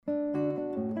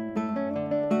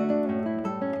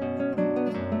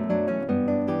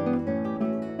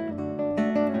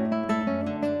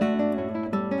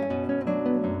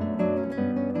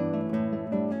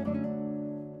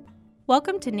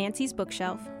Welcome to Nancy's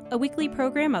Bookshelf, a weekly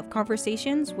program of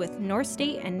conversations with North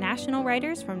State and national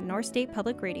writers from North State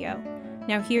Public Radio.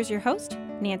 Now here's your host,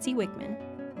 Nancy Wigman.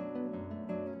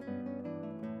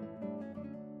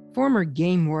 Former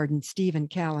game warden Steven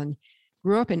Callan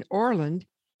grew up in Orland,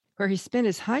 where he spent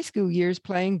his high school years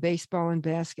playing baseball and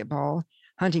basketball,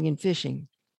 hunting and fishing.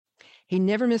 He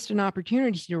never missed an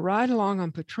opportunity to ride along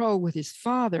on patrol with his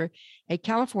father, a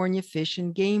California fish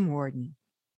and game warden.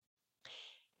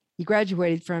 He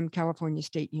graduated from California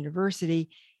State University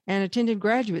and attended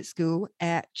graduate school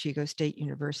at Chico State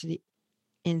University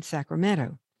in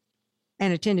Sacramento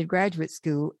and attended graduate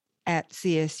school at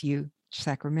CSU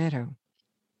Sacramento.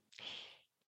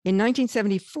 In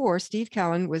 1974, Steve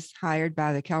Callan was hired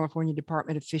by the California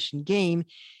Department of Fish and Game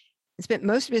and spent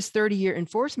most of his 30-year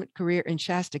enforcement career in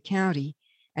Shasta County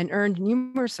and earned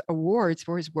numerous awards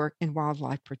for his work in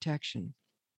wildlife protection.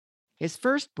 His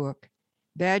first book,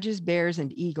 Badges, Bears,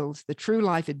 and Eagles, The True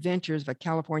Life Adventures of a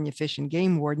California Fish and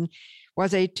Game Warden,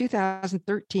 was a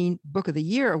 2013 Book of the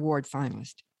Year award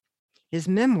finalist. His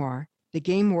memoir, The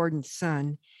Game Warden's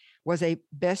Son, was a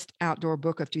Best Outdoor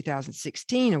Book of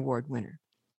 2016 award winner.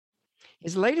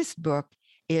 His latest book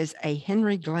is A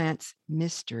Henry Glantz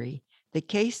Mystery, The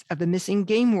Case of the Missing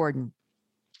Game Warden.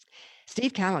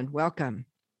 Steve Callan, welcome.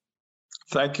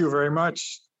 Thank you very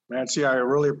much, Nancy. I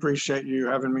really appreciate you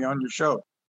having me on your show.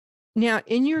 Now,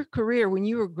 in your career, when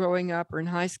you were growing up or in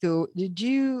high school, did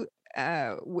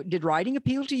writing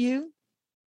appeal to you?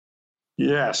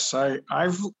 Yes,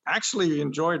 I've actually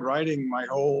enjoyed writing the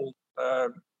whole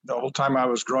time I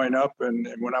was growing up, and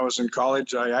when I was in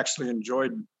college, I actually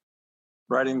enjoyed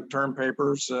writing term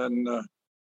papers, and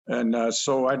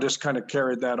so I just kind of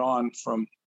carried that on from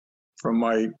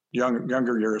my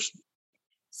younger years.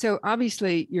 So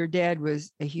obviously, your dad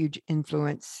was a huge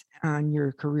influence on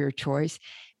your career choice,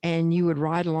 and you would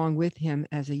ride along with him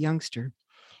as a youngster.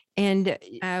 And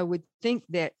I would think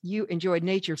that you enjoyed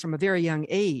nature from a very young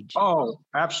age. Oh,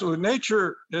 absolutely.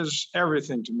 Nature is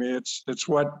everything to me. It's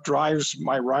what drives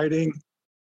my writing.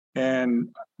 And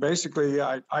basically,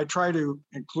 I try to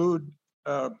include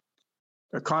a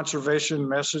conservation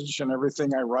message in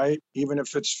everything I write. Even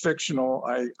if it's fictional,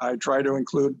 I try to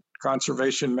include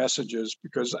conservation messages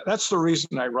because that's the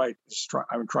reason I write.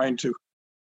 I'm trying to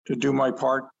do my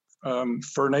part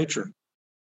for nature.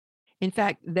 In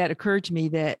fact, that occurred to me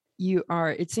that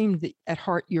it seems that at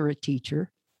heart you're a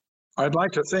teacher. I'd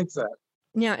like to think that.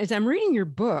 Now, as I'm reading your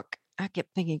book, I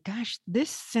kept thinking, gosh,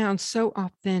 this sounds so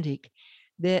authentic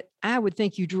that I would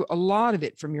think you drew a lot of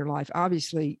it from your life.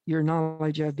 Obviously, your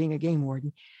knowledge of being a game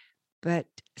warden, but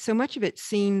so much of it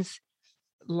seems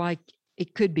like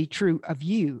it could be true of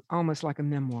you, almost like a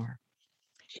memoir.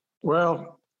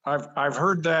 Well, I've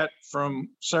heard that from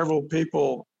several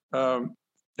people,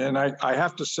 and I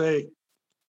have to say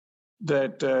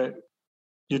that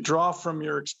you draw from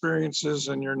your experiences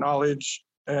and your knowledge,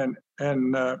 and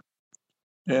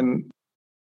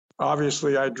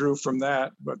obviously I drew from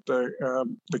that. But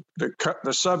the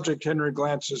subject Henry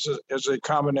Glantz is a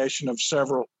combination of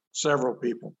several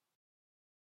people.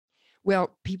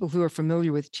 Well, people who are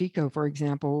familiar with Chico, for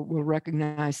example, will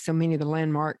recognize so many of the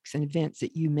landmarks and events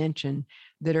that you mentioned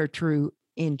that are true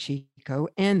in Chico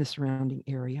and the surrounding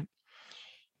area.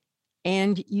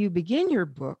 And you begin your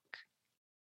book,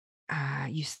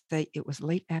 you say it was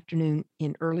late afternoon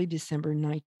in early December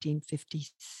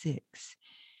 1956.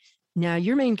 Now,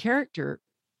 your main character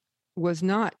was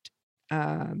not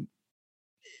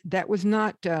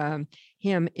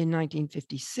him in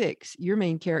 1956. Your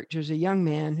main character is a young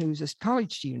man who's a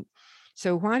college student.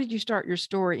 So why did you start your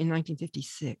story in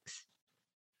 1956?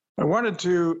 I wanted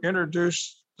to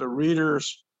introduce the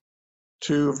readers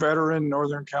to veteran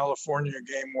Northern California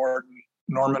game warden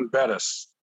Norman Bettis.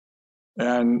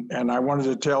 And I wanted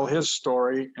to tell his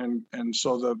story, and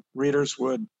so the readers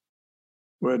would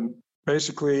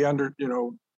basically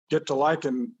get to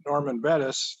liking Norman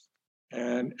Bettis,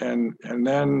 and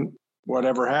then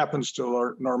whatever happens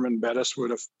to Norman Bettis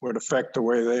would affect the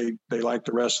way they like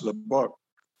the rest of the book.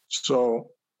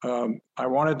 So I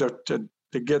wanted to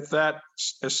get that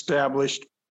established,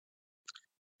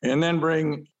 and then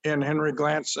bring in Henry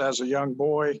Glantz as a young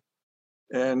boy,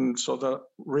 and so the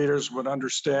readers would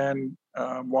understand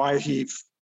why he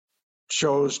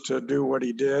chose to do what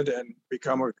he did and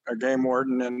become a game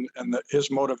warden, and his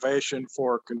motivation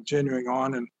for continuing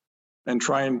on and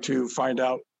trying to find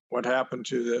out what happened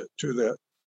to the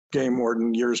game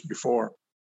warden years before.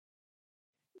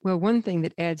 Well, one thing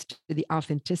that adds to the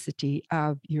authenticity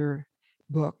of your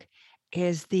book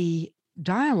is the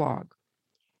dialogue.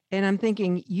 And I'm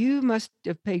thinking you must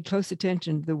have paid close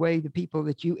attention to the way the people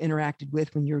that you interacted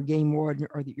with when you're a game warden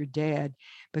or that your dad,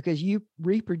 because you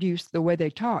reproduced the way they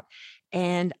talk.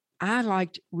 And I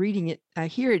liked reading it. I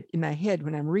hear it in my head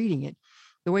when I'm reading it,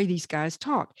 the way these guys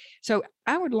talk. So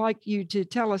I would like you to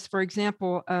tell us, for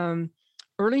example,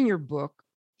 early in your book,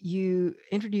 you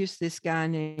introduced this guy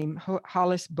named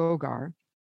Hollis Bogar,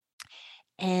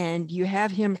 and you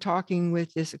have him talking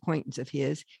with this acquaintance of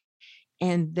his,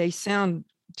 and they sound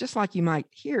just like you might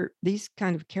hear these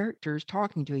kind of characters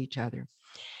talking to each other.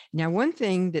 Now, one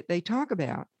thing that they talk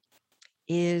about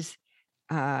is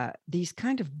these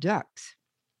kind of ducks.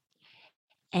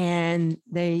 And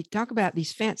they talk about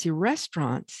these fancy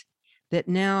restaurants that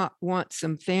now want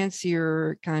some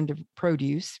fancier kind of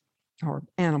produce or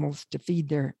animals to feed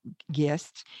their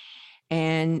guests.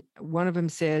 And one of them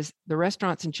says the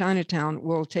restaurants in Chinatown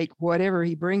will take whatever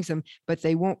he brings them, but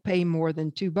they won't pay more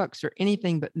than $2 for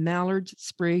anything but mallards,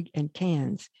 sprig, and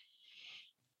cans.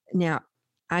 Now,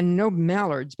 I know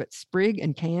mallards, but sprig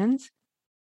and cans?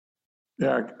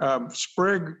 Yeah,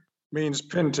 sprig means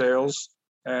pintails,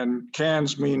 and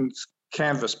cans means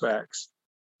canvasbacks.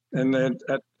 And then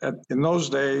in those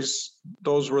days,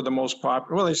 those were the most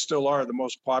popular. Well, they still are the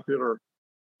most popular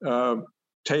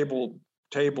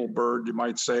table bird, you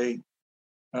might say.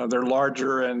 They're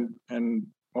larger, and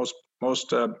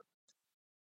most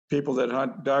people that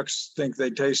hunt ducks think they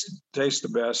taste the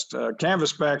best.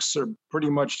 Canvasbacks are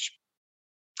pretty much,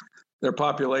 their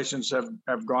populations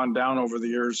have gone down over the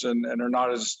years, and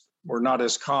were not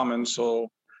as common. So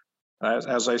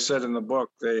as I said in the book,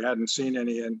 they hadn't seen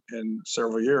any in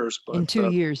several years. But in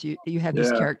 2 years, you have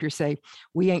these characters say,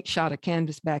 "We ain't shot a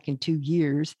canvasback in 2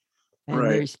 years," and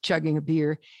right. He's chugging a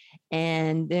beer,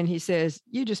 and then he says,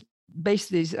 "You just base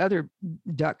these other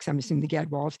ducks, I'm assuming the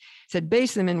gadwalls, said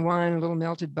base them in wine, a little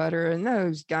melted butter, and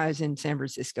those guys in San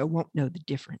Francisco won't know the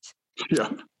difference."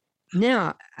 Yeah.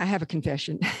 Now I have a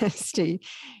confession, Steve.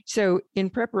 So in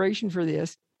preparation for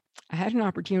this, I had an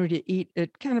opportunity to eat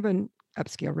at kind of an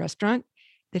upscale restaurant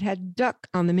that had duck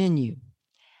on the menu.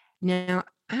 Now,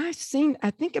 I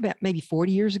think about maybe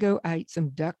 40 years ago, I ate some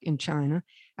duck in China.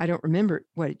 I don't remember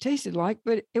what it tasted like,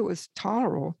 but it was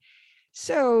tolerable.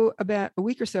 So about a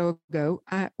week or so ago,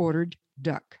 I ordered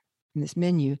duck in this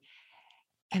menu,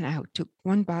 and I took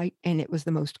one bite, and it was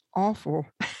the most awful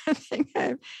thing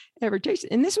I've ever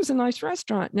tasted. And this was a nice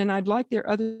restaurant, and I'd like their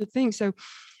other things. So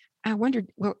I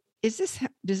wondered, well,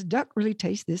 does duck really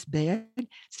taste this bad?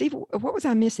 Steve, what was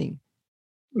I missing?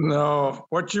 No,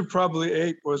 what you probably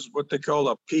ate was what they call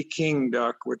a Peking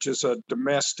duck, which is a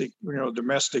domestic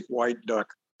white duck,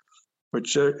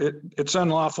 which it's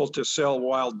unlawful to sell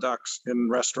wild ducks in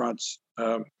restaurants.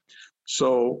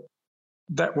 So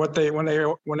that when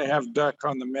they have duck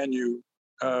on the menu,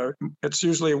 it's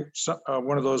usually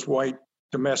one of those white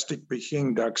domestic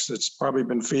Peking ducks that's probably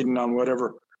been feeding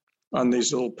on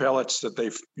these little pellets that they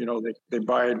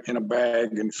buy in a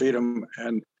bag and feed them.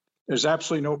 And there's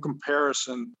absolutely no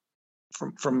comparison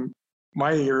from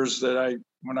my years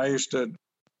when I used to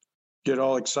get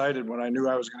all excited when I knew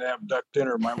I was going to have duck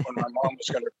dinner. When my mom was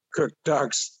going to cook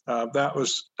ducks,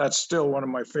 that's still one of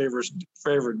my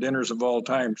favorite dinners of all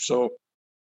time. So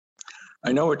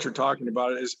I know what you're talking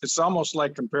about. It's almost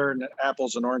like comparing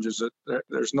apples and oranges.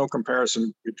 There's no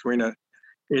comparison between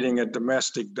eating a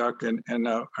domestic duck and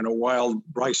a wild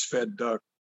rice-fed duck.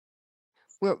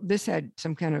 Well, this had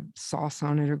some kind of sauce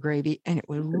on it or gravy, and it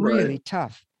was really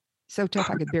tough. So tough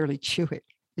I could barely chew it.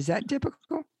 Is that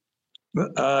typical?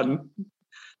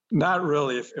 Not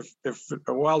really. If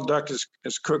a wild duck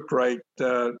is cooked right,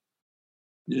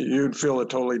 you'd feel a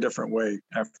totally different way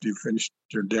after you finished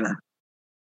your dinner.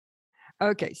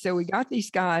 Okay, so we got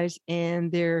these guys,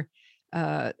 and the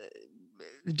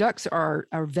ducks are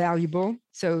valuable,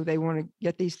 so they want to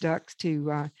get these ducks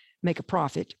to make a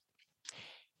profit.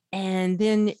 And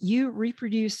then you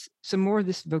reproduce some more of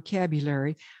this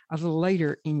vocabulary a little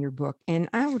later in your book. And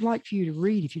I would like for you to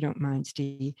read, if you don't mind,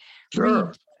 Steve.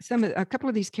 Sure. Read a couple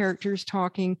of these characters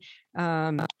talking,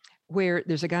 where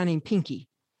there's a guy named Pinky.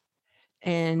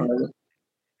 And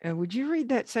would you read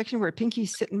that section where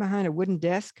Pinky's sitting behind a wooden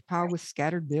desk piled with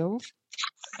scattered bills?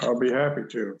 I'll be happy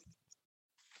to.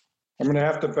 I'm going to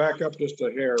have to back up just a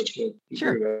hair to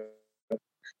Sure. do that.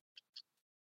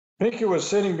 Pinky was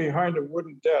sitting behind a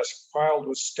wooden desk piled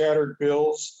with scattered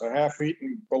bills, a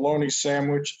half-eaten bologna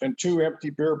sandwich, and 2 empty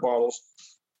beer bottles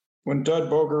when Dud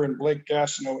Boger and Blake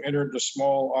Gastineau entered the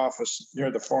small office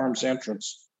near the farm's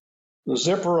entrance. The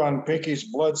zipper on Pinky's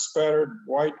blood-spattered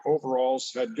white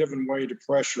overalls had given way to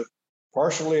pressure,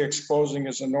 partially exposing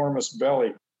his enormous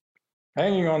belly.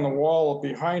 Hanging on the wall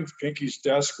behind Pinky's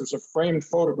desk was a framed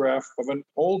photograph of an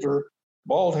older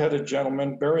bald-headed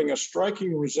gentleman bearing a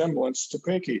striking resemblance to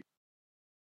Pinky.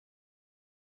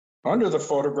 Under the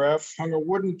photograph hung a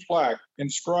wooden plaque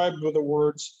inscribed with the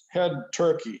words, "Head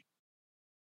Turkey."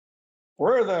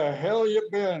 "Where the hell you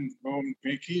been?" boomed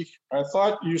Pinky. "I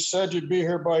thought you said you'd be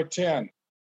here by 10.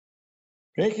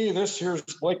 "Pinky, this here's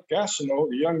Blake Gastineau,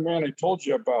 the young man I told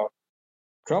you about.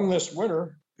 Come this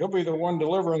winter, he'll be the one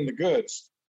delivering the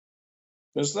goods."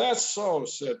 "Is that so?"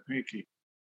 said Pinky.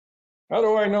 "How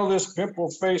do I know this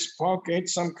pimple-faced punk ain't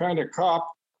some kind of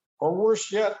cop, or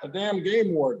worse yet, a damn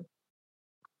game warden?"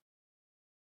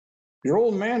 "Your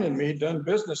old man and me done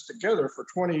business together for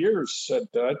 20 years,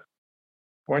 said Dud,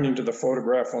 pointing to the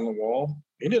photograph on the wall.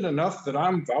 "Ain't it enough that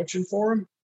I'm vouching for him?"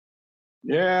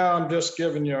 "Yeah, I'm just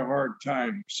giving you a hard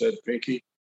time," said Pinky,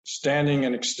 standing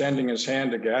and extending his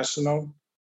hand to Gastineau.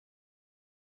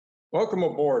 "Welcome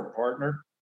aboard, partner."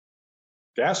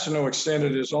 Gastineau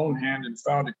extended his own hand and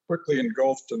found it quickly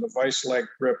engulfed in the vice-like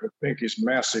grip of Pinky's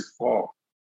massive paw.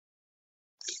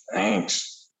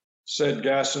 "Thanks," said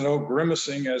Gastineau,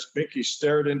 grimacing as Pinky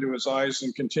stared into his eyes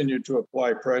and continued to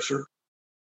apply pressure.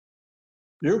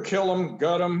 "You kill him,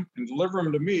 gut him, and deliver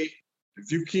him to me.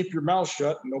 If you keep your mouth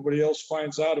shut and nobody else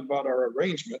finds out about our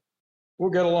arrangement, we'll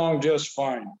get along just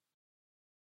fine."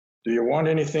 "Do you want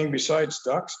anything besides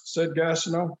ducks?" said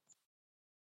Gastineau.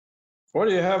 "What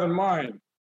do you have in mind?"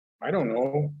 "I don't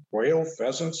know, quail,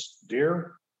 pheasants,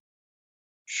 deer?"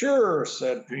 "Sure,"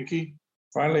 said Pinky,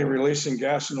 finally releasing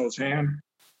Gastineau's hand.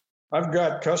 "I've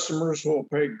got customers who will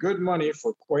pay good money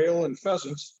for quail and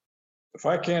pheasants. If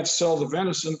I can't sell the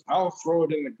venison, I'll throw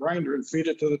it in the grinder and feed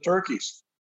it to the turkeys."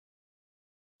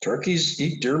 "Turkeys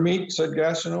eat deer meat?" said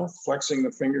Gastineau, flexing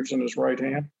the fingers in his right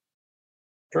hand.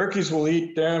 "Turkeys will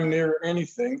eat damn near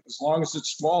anything as long as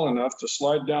it's small enough to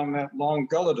slide down that long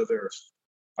gullet of theirs.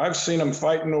 I've seen them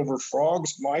fighting over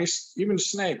frogs, mice, even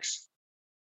snakes."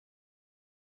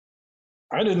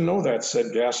 "I didn't know that," said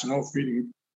Gastineau,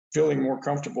 feeling more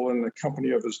comfortable in the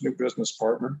company of his new business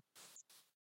partner.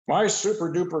 "My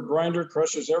super-duper grinder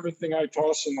crushes everything I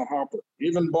toss in the hopper,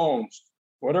 even bones.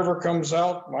 Whatever comes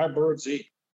out, my birds eat.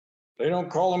 They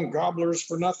don't call them gobblers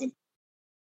for nothing."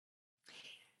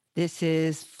 This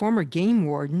is former game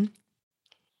warden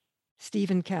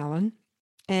Steven Callan,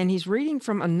 and he's reading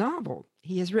from a novel.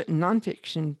 He has written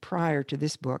nonfiction prior to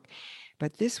this book,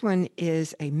 but this one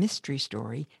is a mystery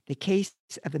story, The Case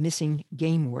of the Missing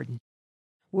Game Warden.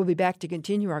 We'll be back to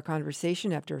continue our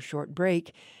conversation after a short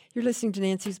break. You're listening to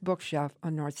Nancy's Bookshelf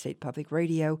on North State Public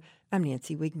Radio. I'm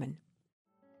Nancy Wigman.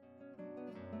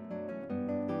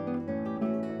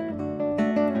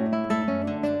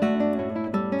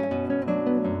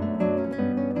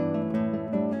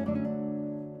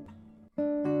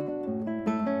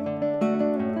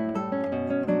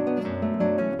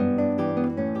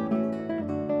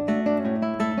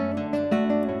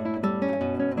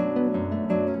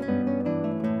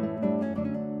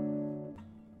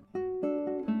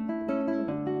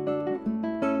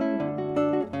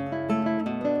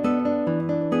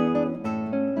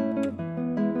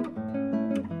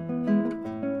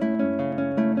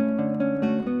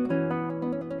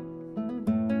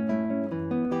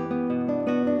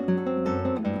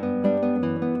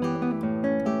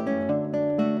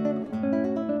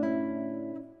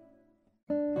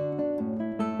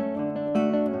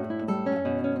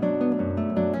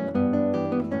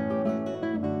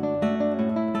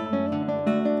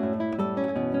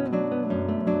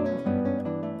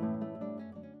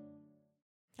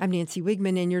 I'm Nancy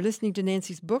Wigman, and you're listening to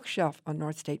Nancy's Bookshelf on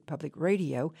North State Public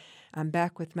Radio. I'm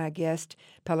back with my guest,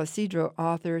 Palisadro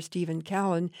author Steven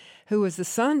Callan, who is the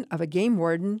son of a game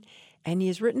warden, and he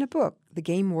has written a book, The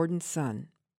Game Warden's Son.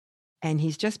 And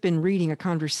he's just been reading a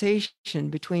conversation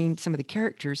between some of the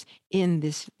characters in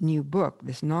this new book,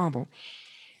 this novel.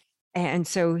 And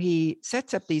so he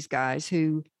sets up these guys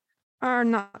who are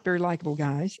not very likable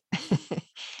guys,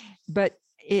 but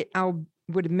I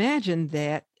would imagine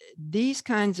that these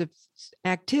kinds of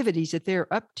activities that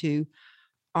they're up to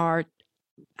are,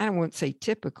 I won't say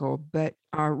typical, but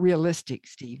are realistic,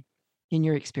 Steve, in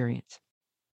your experience.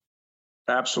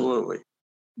 Absolutely.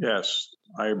 Yes.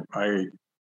 I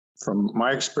from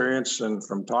my experience and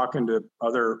from talking to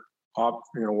other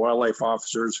wildlife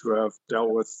officers who have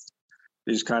dealt with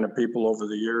these kind of people over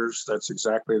the years, that's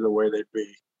exactly the way they'd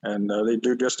be. And they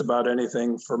do just about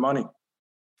anything for money.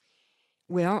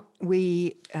 Well,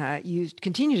 you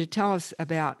continue to tell us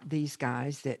about these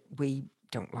guys that we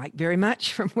don't like very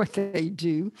much from what they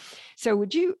do. So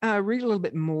would you read a little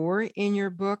bit more in your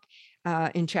book?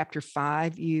 In chapter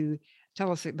 5, you tell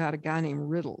us about a guy named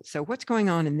Riddle. So what's going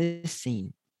on in this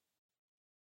scene?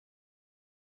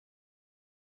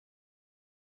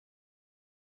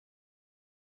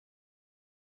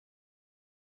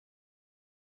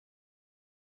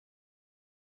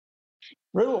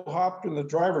 Riddle hopped in the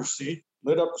driver's seat,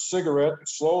 lit up a cigarette, and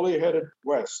slowly headed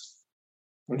west.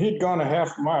 When he'd gone a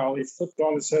half mile, he flipped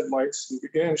on his headlights and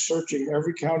began searching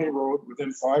every county road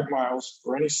within 5 miles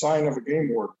for any sign of a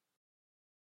game warden.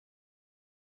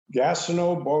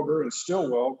 Gastineau, Boger, and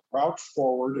Stillwell crouched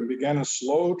forward and began a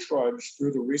slow trudge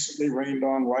through the recently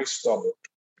rained-on rice stubble.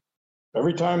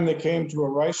 Every time they came to a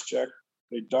rice check,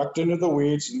 they ducked into the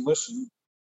weeds and listened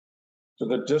to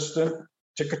the distant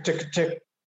tick-a-tick-a-tick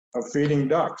of feeding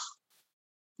ducks.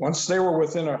 Once they were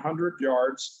within 100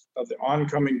 yards of the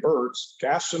oncoming birds,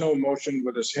 Gastineau motioned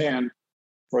with his hand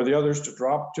for the others to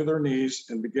drop to their knees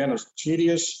and begin a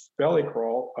tedious belly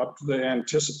crawl up to the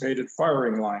anticipated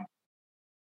firing line.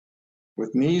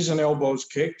 With knees and elbows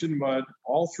caked in mud,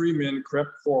 all 3 men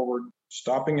crept forward,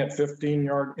 stopping at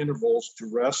 15-yard intervals to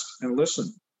rest and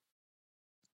listen.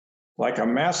 Like a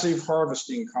massive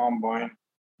harvesting combine,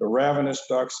 the ravenous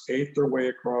ducks ate their way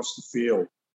across the field.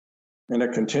 In a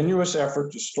continuous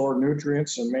effort to store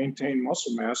nutrients and maintain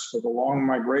muscle mass for the long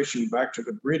migration back to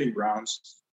the breeding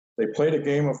grounds, they played a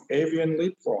game of avian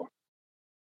leapfrog,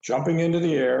 jumping into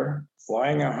the air,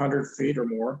 flying 100 feet or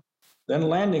more, then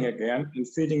landing again and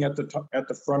feeding at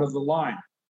the front of the line.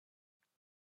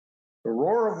 The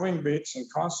roar of wing beats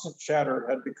and constant chatter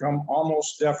had become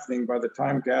almost deafening by the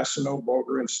time Gastineau,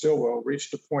 Boger, and Stillwell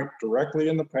reached a point directly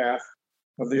in the path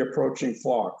of the approaching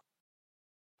flock.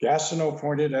 Gastineau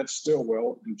pointed at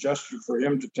Stillwell and gestured for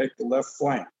him to take the left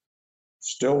flank.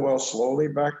 Stillwell slowly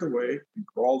backed away and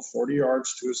crawled 40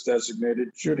 yards to his designated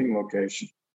shooting location.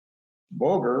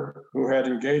 Boger, who had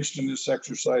engaged in this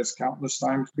exercise countless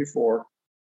times before,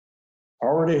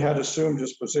 already had assumed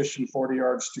his position 40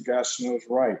 yards to Gastineau's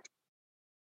right.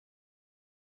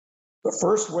 The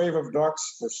first wave of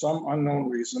ducks, for some unknown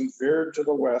reason, veered to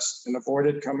the west and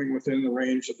avoided coming within the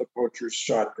range of the poachers'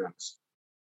 shotguns.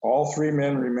 All 3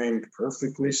 men remained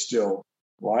perfectly still,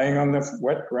 lying on the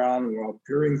wet ground while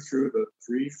peering through the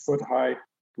 3-foot-high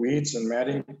weeds and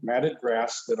matted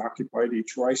grass that occupied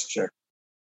each rice check.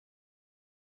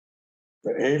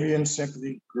 The avian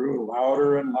symphony grew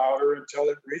louder and louder until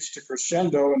it reached a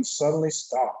crescendo and suddenly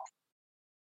stopped.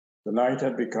 The night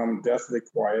had become deathly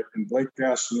quiet, and Blake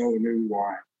Gastineau knew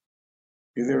why.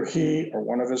 Either he or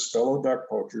one of his fellow duck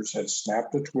poachers had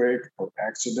snapped a twig or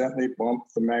accidentally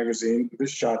bumped the magazine of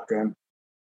his shotgun.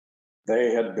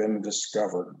 They had been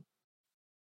discovered.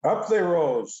 Up they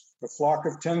rose, the flock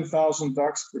of 10,000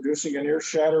 ducks producing an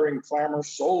ear-shattering clamor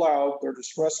so loud their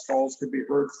distress calls could be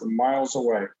heard from miles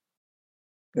away.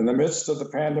 In the midst of the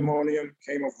pandemonium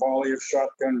came a volley of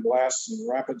shotgun blasts in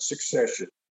rapid succession.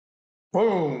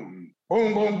 Boom,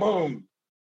 boom, boom, boom.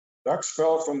 Ducks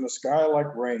fell from the sky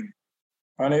like rain.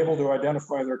 Unable to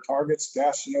identify their targets,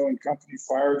 Gastineau and company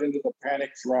fired into the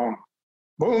panicked throng.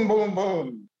 Boom, boom,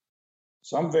 boom.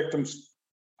 Some victims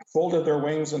folded their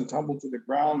wings and tumbled to the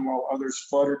ground, while others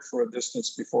fluttered for a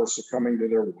distance before succumbing to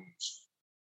their wounds.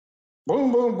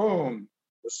 Boom, boom, boom.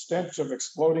 The stench of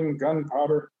exploding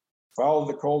gunpowder fouled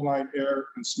the cold night air,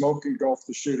 and smoke engulfed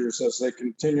the shooters as they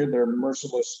continued their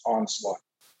merciless onslaught.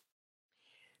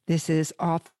 This is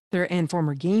author and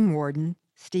former game warden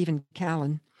Steven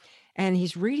Callan, and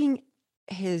he's reading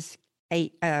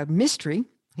a mystery,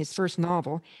 his first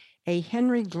novel, a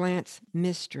Henry Glantz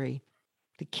mystery,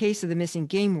 The Case of the Missing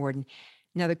Game Warden.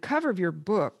 Now, the cover of your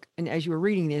book, and as you were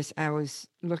reading this, I was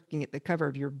looking at the cover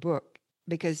of your book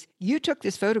because you took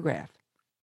this photograph.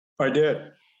 I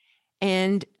did.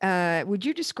 And would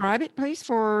you describe it, please,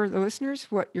 for the listeners,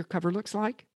 what your cover looks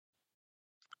like?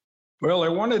 Well, I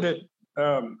wanted it,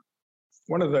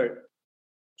 one of the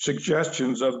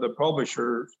suggestions of the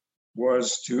publisher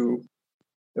was to,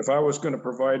 if I was going to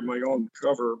provide my own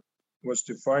cover, was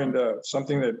to find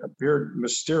something that appeared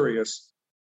mysterious.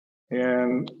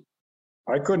 And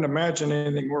I couldn't imagine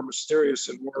anything more mysterious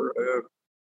and more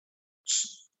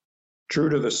true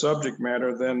to the subject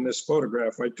matter than this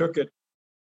photograph. I took it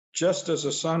just as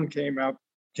the sun came up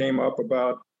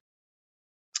about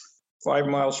 5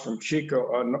 miles from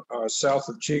Chico, south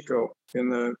of Chico,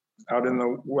 out in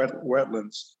the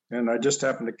wetlands, and I just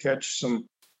happened to catch some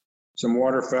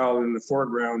waterfowl in the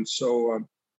foreground. So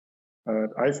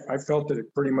I felt that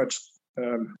it pretty much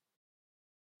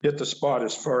hit the spot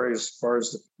as far as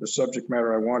the subject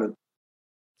matter I wanted.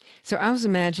 So I was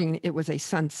imagining it was a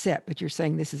sunset, but you're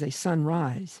saying this is a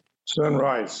sunrise.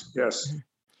 Sunrise, yes.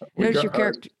 Notice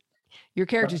your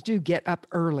characters do get up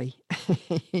early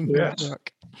in your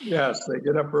book. Yes, they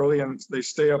get up early and they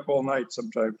stay up all night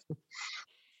sometimes.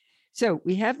 So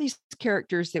we have these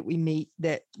characters that we meet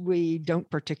that we don't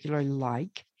particularly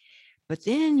like, but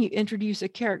then you introduce a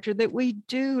character that we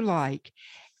do like.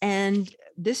 And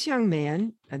this young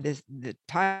man, the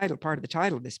title, part of the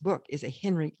title of this book is a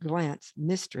Henry Glantz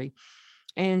mystery.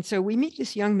 And so we meet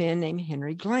this young man named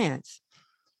Henry Glantz.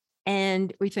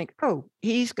 And we think, oh,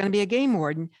 he's going to be a game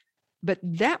warden. But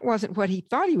that wasn't what he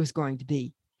thought he was going to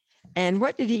be. And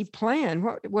what did he plan?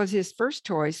 What was his first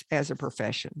choice as a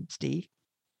profession, Steve?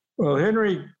 Well,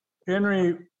 Henry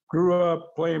grew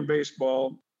up playing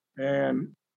baseball and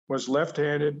was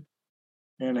left-handed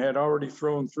and had already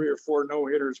thrown 3 or 4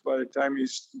 no-hitters by the time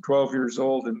he's 12 years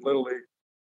old in Little League.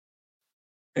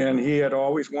 And he had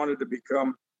always wanted to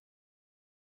become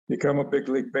a big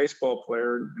league baseball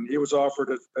player. And he was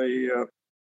offered a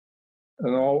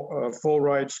full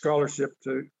ride scholarship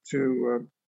to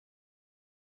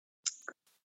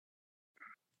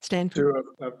Stanford,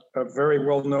 to a very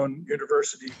well-known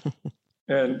university.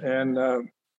 and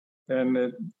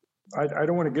I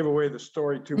don't want to give away the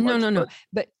story too much. No.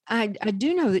 But I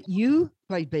do know that you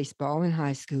played baseball in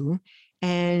high school.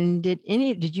 And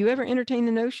did you ever entertain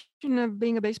the notion of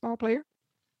being a baseball player?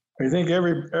 I think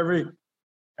every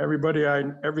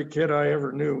kid I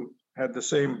ever knew had the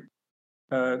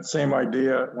same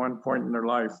idea at one point in their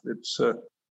life. This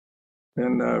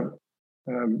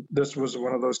was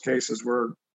one of those cases where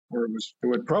it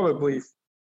would probably,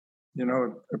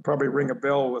 it'd probably ring a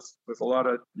bell with a lot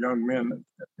of young men,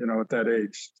 at that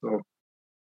age. So,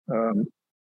 and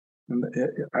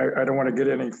I don't want to get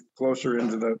any closer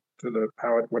into the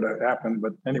how it would have happened,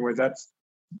 but anyway, that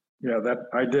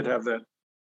I did have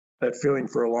that feeling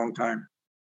for a long time.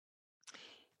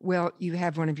 Well, you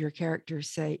have one of your characters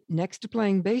say, next to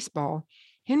playing baseball,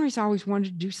 Henry's always wanted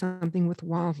to do something with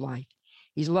wildlife.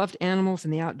 He's loved animals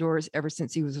and the outdoors ever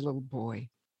since he was a little boy.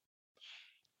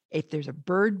 If there's a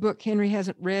bird book Henry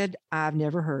hasn't read, I've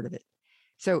never heard of it.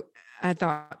 So I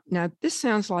thought, now this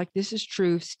sounds like this is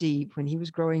true of Steve. When he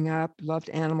was growing up, loved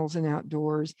animals and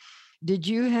outdoors. Did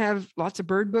you have lots of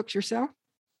bird books yourself?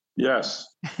 Yes.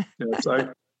 I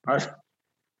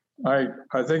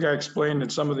think I explained in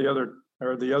some of the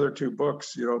other 2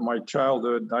 books, my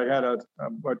childhood. I had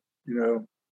what you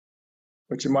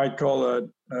might call a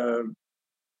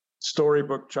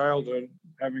storybook childhood,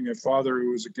 having a father who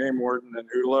was a game warden and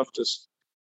who loved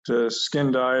to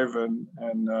skin dive and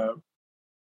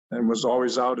was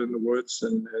always out in the woods.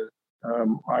 And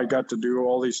I got to do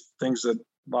all these things that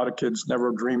a lot of kids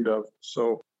never dreamed of.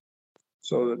 So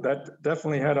that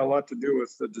definitely had a lot to do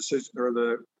with the decision or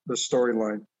the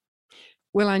storyline.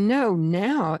 Well, I know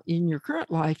now in your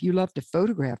current life, you love to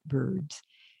photograph birds.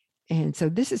 And so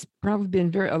this has probably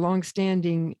been a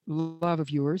long-standing love of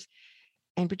yours.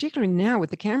 And particularly now with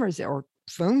the cameras or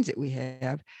phones that we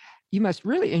have, you must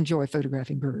really enjoy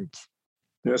photographing birds.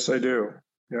 Yes, I do.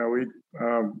 Yeah,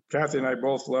 Kathy and I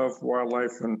both love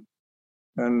wildlife and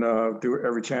do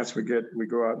every chance we get, we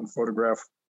go out and photograph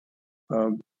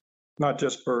not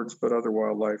just birds, but other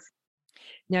wildlife.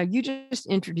 Now, you just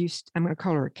introduced, I'm going to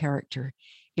call her a character.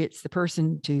 It's the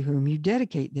person to whom you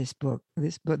dedicate this book.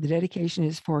 The dedication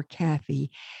is for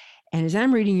Kathy. And as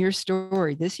I'm reading your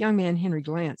story, this young man, Henry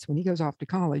Glantz, when he goes off to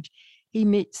college, he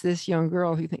meets this young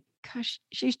girl who thinks, gosh,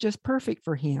 she's just perfect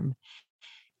for him.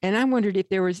 And I wondered if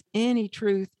there was any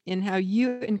truth in how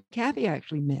you and Kathy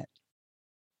actually met.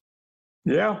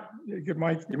 Yeah, you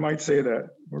might say that.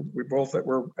 We both had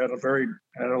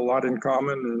a lot in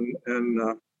common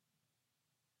and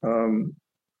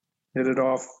hit it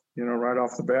off, right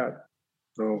off the bat.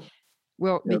 So,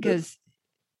 well, because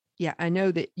I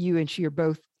know that you and she are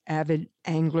both avid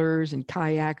anglers and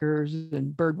kayakers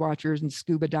and bird watchers and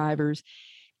scuba divers.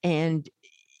 And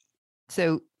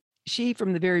so she,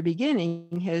 from the very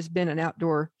beginning, has been a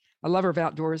lover of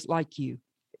outdoors like you.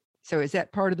 So is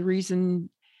that part of the reason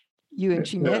you and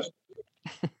she met?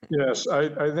 Yes, I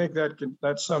think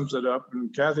that sums it up.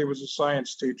 And Kathy was a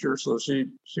science teacher, so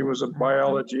she was a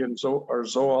biology and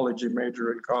zoology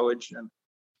major in college,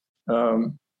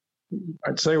 and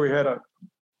I'd say we had a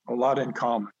lot in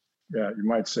common. Yeah, you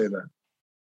might say that.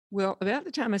 Well, about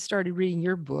the time I started reading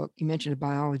your book, you mentioned a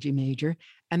biology major.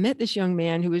 I met this young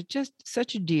man who was just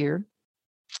such a dear,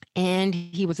 and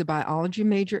he was a biology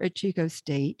major at Chico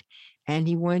State, and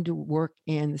he wanted to work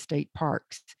in the state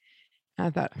parks. I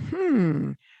thought,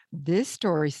 this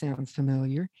story sounds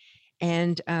familiar.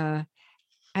 And I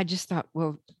just thought,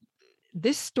 well,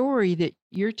 this story that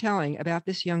you're telling about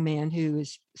this young man who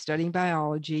is studying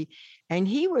biology, and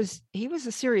he was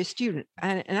a serious student.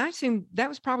 And I assume that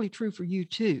was probably true for you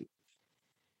too.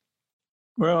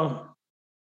 Well,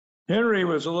 Henry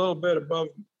was a little bit above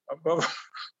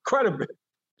quite a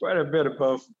bit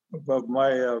above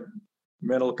my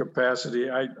mental capacity.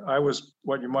 I was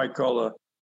what you might call a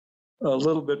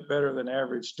little bit better than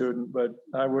average student, but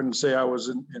I wouldn't say I was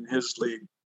in his league.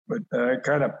 But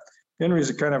Henry's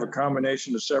a kind of a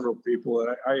combination of several people.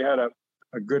 I had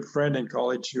a good friend in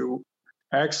college who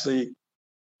actually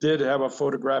did have a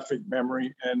photographic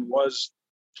memory and was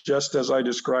just as I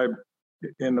described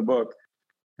in the book.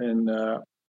 And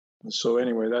so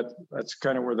anyway, that's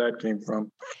kind of where that came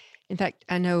from. In fact,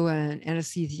 I know an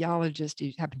anesthesiologist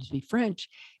who happened to be French,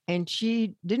 and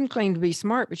she didn't claim to be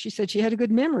smart, but she said she had a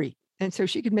good memory. And so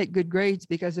she could make good grades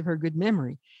because of her good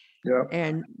memory. Yeah.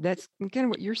 And that's kind of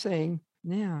what you're saying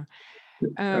now.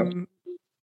 Yeah.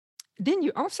 Then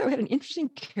you also had an interesting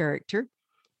character.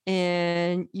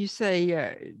 And you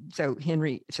say, so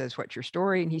Henry says, what's your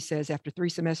story? And he says, after 3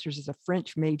 semesters as a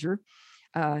French major,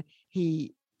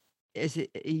 he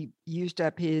used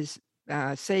up his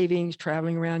savings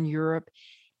traveling around Europe.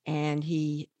 And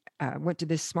he went to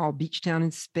this small beach town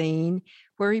in Spain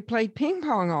where he played ping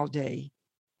pong all day.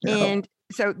 Yeah. And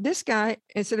so this guy,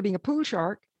 instead of being a pool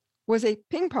shark, was a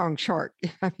ping pong shark,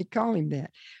 if I could call him that.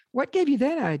 What gave you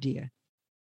that idea?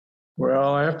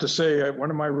 Well, I have to say, one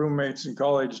of my roommates in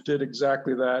college did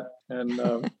exactly that.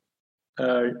 And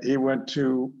he went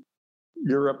to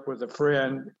Europe with a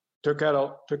friend, took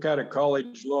out a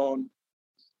college loan,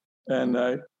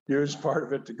 and used part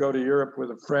of it to go to Europe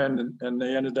with a friend. And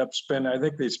they ended up spending, I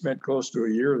think they spent close to a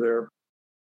year there.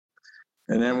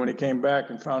 And then when he came back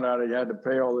and found out he had to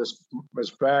pay all this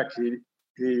back,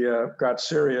 he got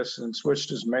serious and switched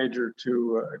his major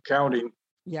to accounting.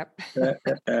 Yep.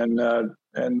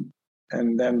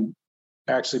 and then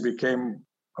actually became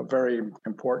a very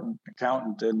important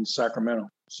accountant in Sacramento.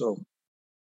 So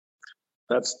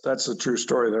that's the true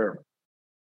story there.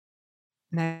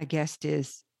 My guest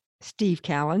is Steve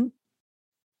Callan.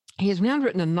 He has now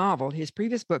written a novel. His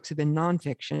previous books have been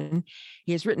nonfiction.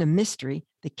 He has written a mystery,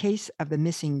 The Case of the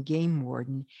Missing Game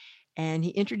Warden. And he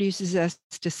introduces us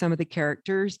to some of the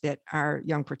characters that our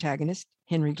young protagonist,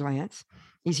 Henry Glantz.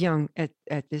 He's young at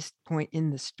this point in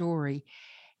the story.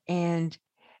 And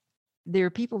there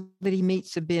are people that he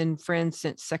meets have been friends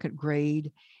since 2nd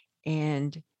grade.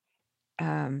 And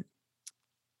part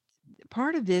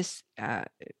of this,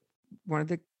 one of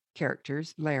the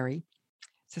characters, Larry,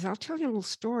 says, I'll tell you a little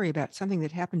story about something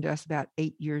that happened to us about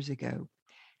 8 years ago.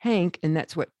 Hank, and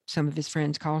that's what some of his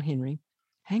friends call Henry,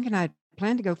 Hank and I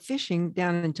planned to go fishing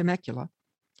down in Temecula,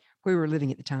 where we were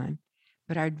living at the time.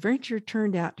 But our adventure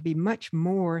turned out to be much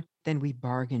more than we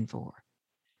bargained for.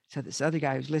 So this other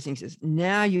guy who's listening says,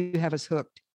 now you have us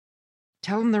hooked.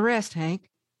 Tell them the rest, Hank.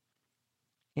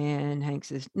 And Hank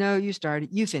says, no, you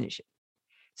started, you finish it.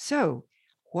 So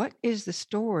what is the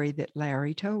story that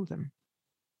Larry told them?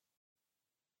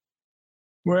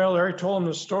 Well, Larry told him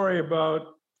the story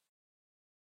about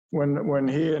when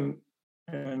he and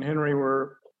Henry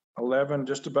were 11,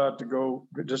 just about to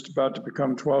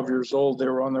become 12 years old. They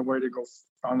were on their way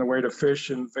to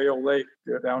fish in Vail Lake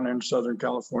down in Southern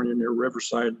California near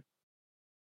Riverside.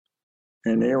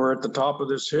 And they were at the top of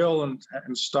this hill and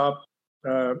stopped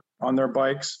on their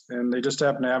bikes, and they just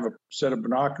happened to have a set of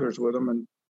binoculars with them.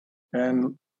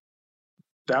 And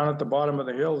down at the bottom of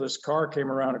the hill, this car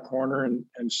came around a corner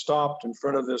and stopped in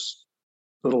front of this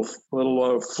little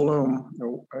flume,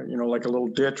 like a little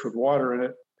ditch with water in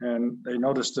it. And they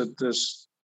noticed that this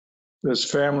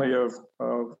family of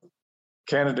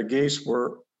Canada geese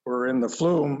were in the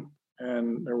flume,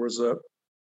 and there was a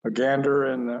gander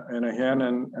and a hen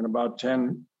and about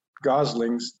 10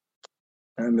 goslings.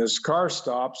 And this car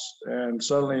stops, and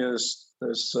suddenly this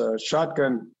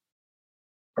shotgun,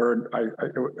 or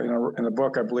in the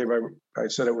book, I believe I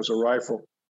said it was a rifle,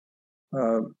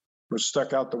 was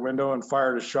stuck out the window and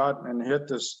fired a shot and hit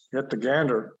the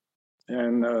gander.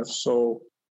 And so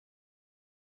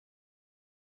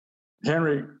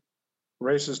Henry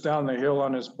races down the hill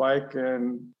on his bike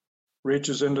and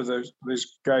reaches into this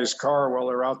guy's car while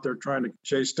they're out there trying to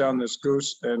chase down this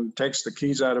goose, and takes the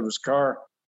keys out of his car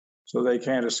so they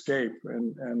can't escape.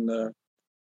 And the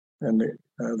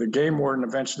game warden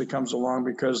eventually comes along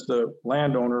because the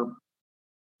landowner,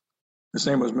 his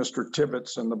name was Mr.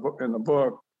 Tibbetts in the book,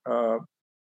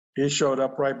 he showed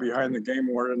up right behind the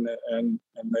game warden, and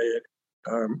they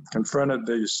confronted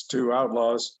these 2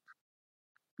 outlaws.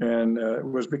 And it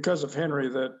was because of Henry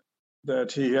that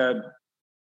he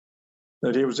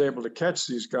was able to catch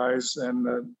these guys. And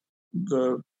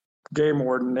the game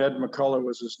warden, Ed McCullough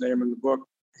was his name in the book,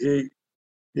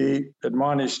 he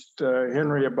admonished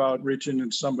Henry about reaching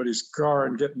in somebody's car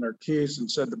and getting their keys,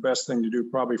 and said the best thing to do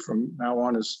probably from now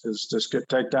on is just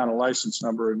take down a license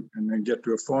number and then get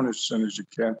to a phone as soon as you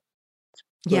can.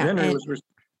 But Yeah. Henry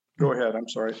Go ahead. I'm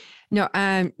sorry. No,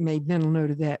 I made mental note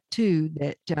of that too,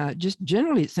 that just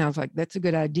generally it sounds like that's a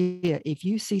good idea. If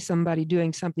you see somebody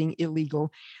doing something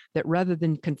illegal, that rather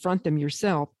than confront them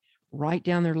yourself, write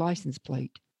down their license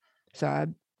plate. So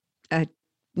I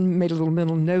made a little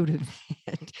mental note of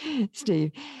that,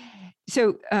 Steve.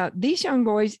 So these young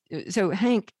boys, so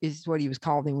Hank is what he was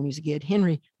called when he was a kid.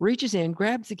 Henry reaches in,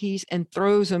 grabs the keys, and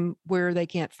throws them where they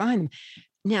can't find them.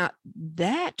 Now,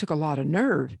 that took a lot of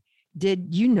nerve. Did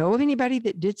you know of anybody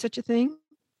that did such a thing?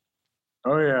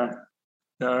 Oh, yeah.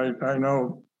 I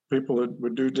know people that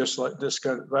would do just like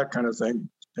that kind of thing,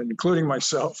 including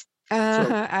myself.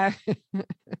 I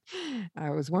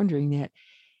was wondering that.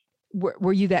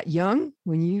 Were you that young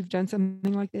when you've done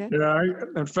something like that? Yeah.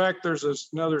 In fact, there's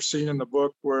another scene in the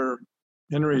book where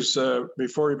Henry's,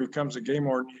 before he becomes a game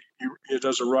warden, he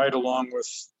does a ride along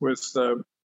with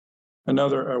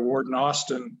another Warden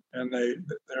Austin, and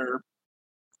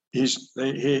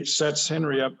he sets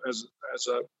Henry up as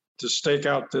to stake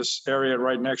out this area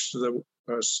right next to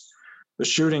the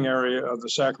shooting area of the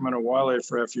Sacramento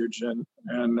Wildlife Refuge,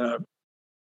 and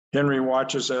Henry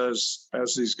watches as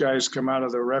these guys come out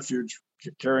of the refuge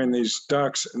carrying these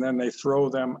ducks, and then they throw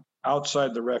them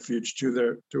outside the refuge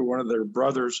to one of their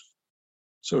brothers,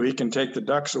 so he can take the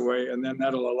ducks away, and then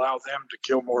that'll allow them to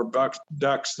kill more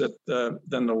ducks than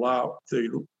the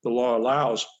law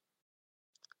allows.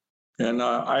 And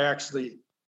I actually,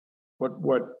 what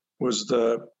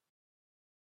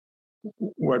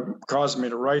caused me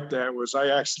to write that was I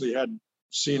actually had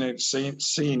seen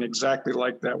exactly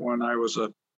like that when I was a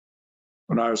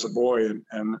boy,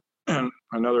 and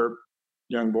another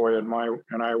young boy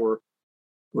and I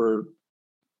were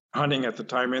hunting at the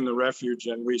time in the refuge,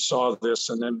 and we saw this,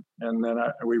 and then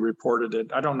we reported it.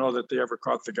 I don't know that they ever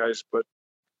caught the guys, but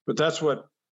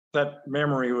that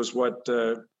memory was what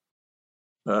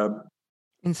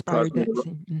inspired that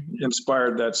scene. Mm-hmm.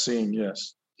 Inspired that scene,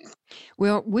 yes.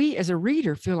 Well, we as a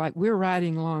reader feel like we're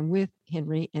riding along with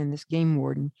Henry and this game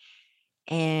warden,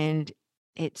 and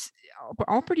it's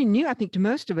all pretty new, I think, to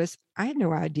most of us. I had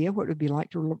no idea what it would be like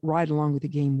to ride along with a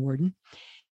game warden.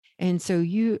 And so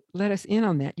you let us in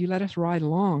on that. You let us ride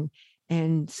along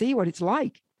and see what it's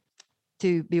like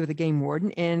to be with a game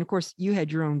warden. And of course, you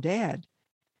had your own dad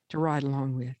to ride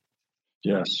along with.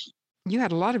 Yes. You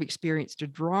had a lot of experience to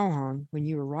draw on when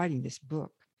you were writing this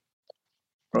book.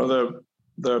 Well,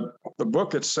 the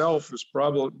book itself is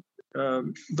probably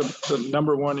the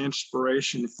number one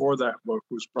inspiration for that book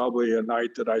was probably a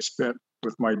night that I spent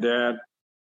with my dad.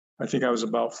 I think I was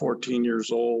about 14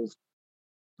 years old,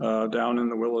 down in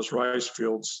the Willis rice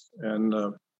fields, and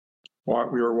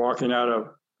we were walking out of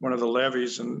one of the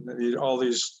levees, and all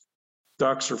these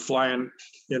ducks are flying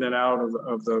in and out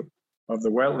of the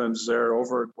wetlands there,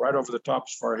 right over the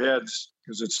tops of our heads,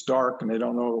 because it's dark and they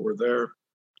don't know that we're there.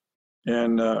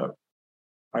 And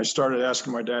I started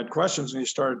asking my dad questions, and he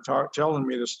started telling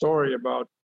me the story about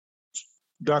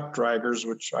duck draggers,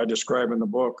 which I describe in the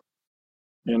book,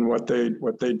 and what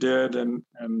they did, and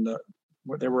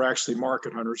what they were actually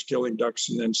market hunters, killing ducks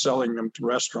and then selling them to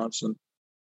restaurants. And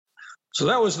so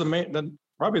that was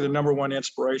probably the number one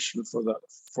inspiration for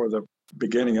the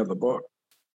beginning of the book.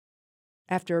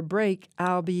 After a break,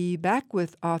 I'll be back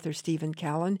with author Steven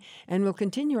Callan, and we'll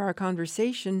continue our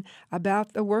conversation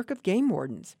about the work of game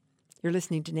wardens. You're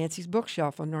listening to Nancy's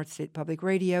Bookshelf on North State Public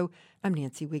Radio. I'm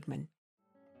Nancy Wigman.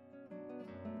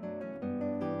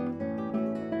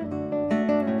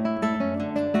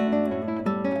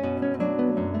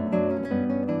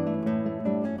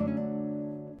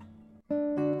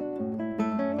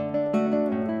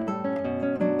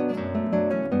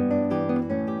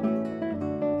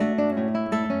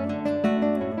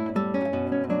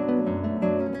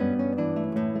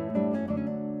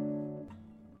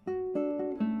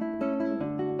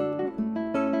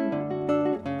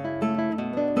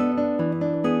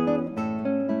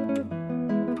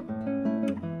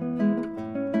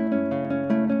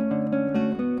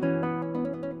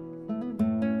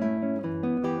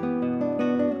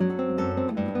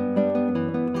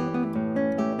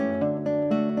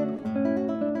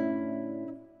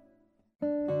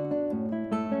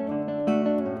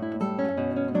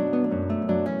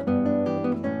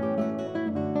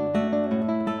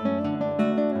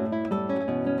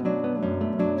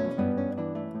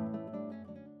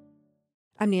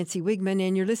 I'm Nancy Wigman,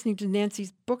 and you're listening to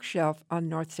Nancy's Bookshelf on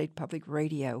North State Public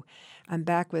Radio. I'm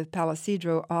back with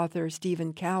Palisadro author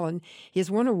Steven Callan. He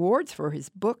has won awards for his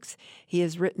books. He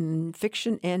has written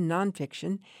fiction and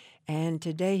nonfiction, and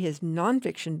today his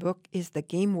nonfiction book is The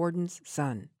Game Warden's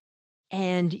Son.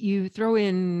 And you throw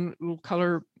in little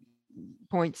color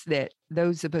points that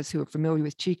those of us who are familiar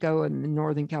with Chico and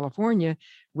Northern California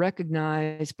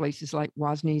recognize places like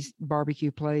Wozni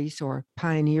Barbecue Place or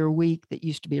Pioneer Week that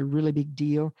used to be a really big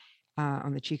deal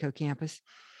on the Chico campus.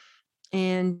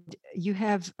 And you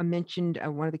have mentioned,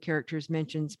 one of the characters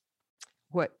mentions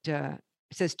what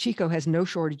says Chico has no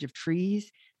shortage of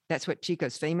trees. That's what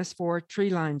Chico's famous for: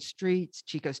 tree-lined streets,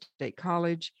 Chico State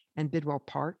College, and Bidwell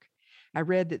Park. I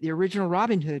read that the original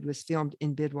Robin Hood was filmed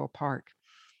in Bidwell Park.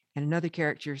 And another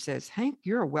character says, Hank,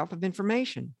 you're a wealth of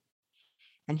information.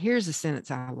 And here's a sentence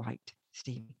I liked,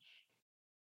 Steve.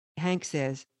 Hank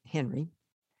says, Henry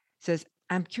says,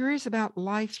 I'm curious about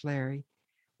life, Larry.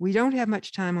 We don't have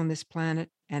much time on this planet,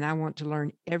 and I want to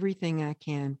learn everything I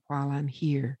can while I'm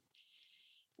here.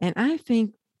 And I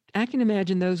think I can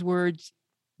imagine those words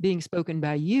being spoken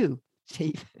by you,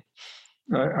 Steve.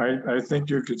 I think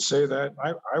you could say that.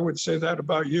 I would say that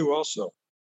about you also.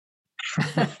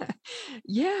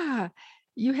 Yeah,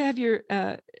 you have your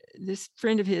this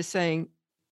friend of his saying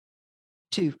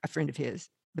to a friend of his,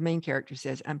 the main character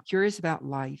says, I'm curious about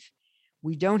life.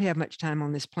 We don't have much time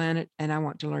on this planet, and I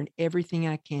want to learn everything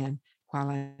I can while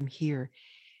I'm here.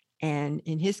 And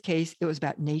in his case, it was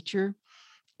about nature.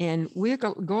 And we'll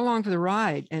go along for the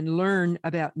ride and learn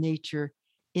about nature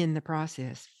in the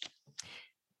process.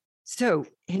 So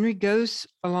Henry goes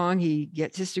along, he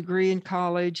gets his degree in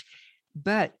college,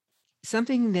 but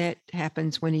something that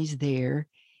happens when he's there,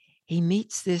 he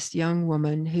meets this young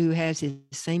woman who has his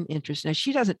same interest. Now,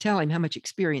 she doesn't tell him how much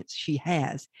experience she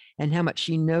has and how much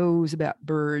she knows about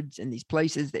birds and these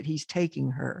places that he's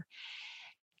taking her.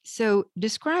 So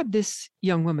describe this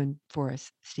young woman for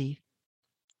us, Steve.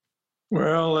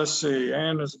 Well, let's see.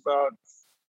 Anne is about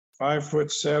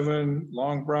 5'7",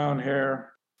 long brown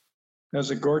hair,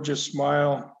 has a gorgeous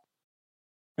smile,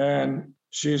 and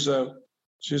she's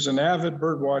an avid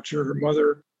bird watcher. Her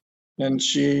mother and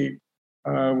she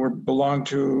belonged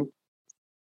to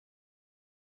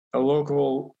a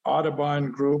local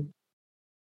Audubon group,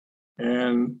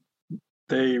 and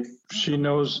she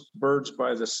knows birds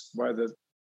by the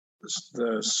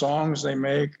songs they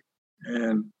make,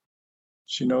 and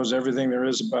she knows everything there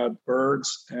is about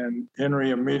birds. And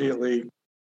Henry immediately,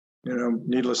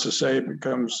 needless to say,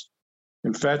 becomes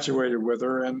infatuated with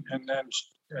her, and then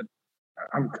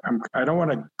I don't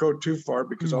want to go too far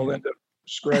because I'll end up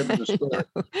describing the story.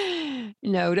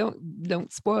 No,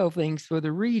 don't spoil things for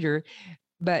the reader.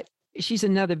 But she's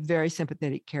another very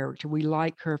sympathetic character. We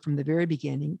like her from the very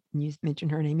beginning. You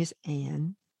mentioned her name is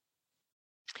Anne.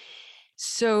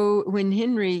 So when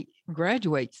Henry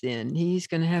graduates, then he's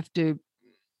going to have to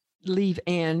leave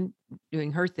Anne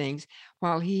doing her things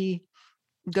while he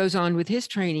goes on with his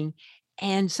training.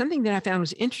 And something that I found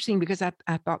was interesting, because I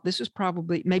thought this was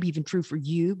probably maybe even true for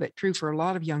you, but true for a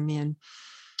lot of young men,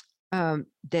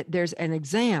 that there's an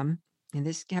exam, and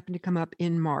this happened to come up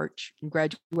in March, and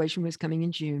graduation was coming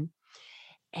in June.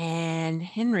 And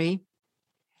Henry,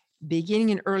 beginning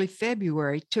in early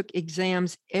February, took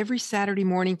exams every Saturday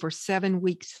morning for 7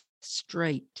 weeks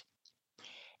straight.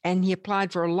 And he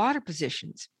applied for a lot of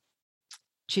positions: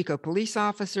 Chico police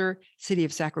officer, City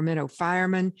of Sacramento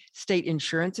fireman, state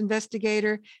insurance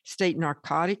investigator, state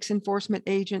narcotics enforcement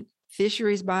agent,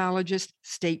 fisheries biologist,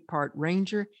 state park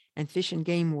ranger, and fish and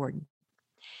game warden.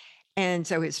 And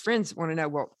so his friends want to know,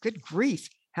 well, good grief,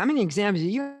 how many exams are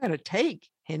you going to take,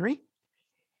 Henry?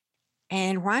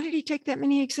 And why did he take that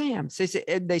many exams?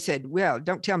 They said, well,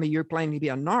 don't tell me you're planning to be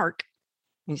a narc.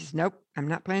 And he says, nope, I'm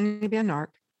not planning to be a narc.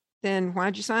 Then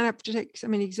why'd you sign up to take so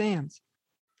many exams?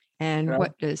 And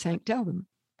what does Hank tell them?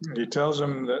 He tells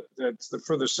them that's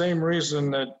for the same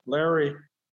reason that Larry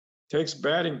takes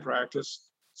batting practice,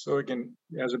 so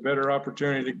he has a better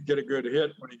opportunity to get a good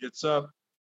hit when he gets up.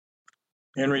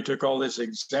 Henry took all these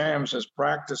exams as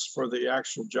practice for the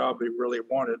actual job he really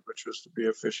wanted, which was to be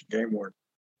a fish and game warden.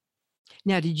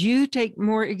 Now, did you take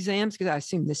more exams? Because I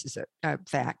assume this is a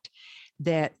fact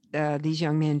that these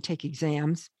young men take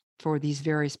exams for these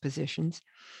various positions.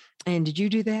 And did you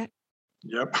do that?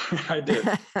 Yep, I did.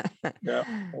 Yeah,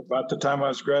 about the time I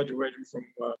was graduating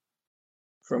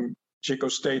from Chico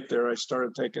State there, I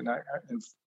started taking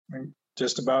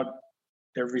just about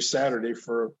every Saturday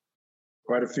for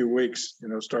quite a few weeks,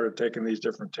 started taking these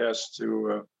different tests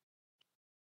to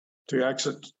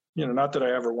exit, not that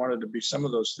I ever wanted to be some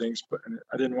of those things, but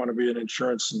I didn't want to be an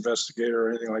insurance investigator or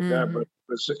anything like that, but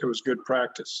it was good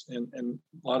practice. And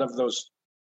a lot of those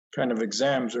kind of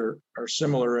exams are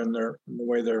similar in the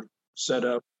way they're set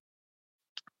up.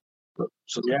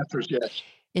 So the answer is yes.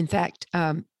 In fact,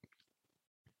 I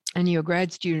knew a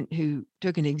grad student who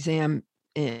took an exam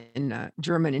in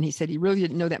German, and he said he really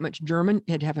didn't know that much German.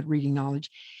 He had to have a reading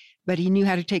knowledge, but he knew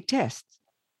how to take tests.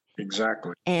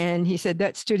 Exactly. And he said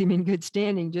that stood him in good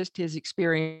standing, just his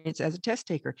experience as a test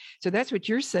taker. So that's what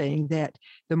you're saying, that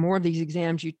the more of these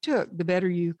exams you took, the better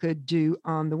you could do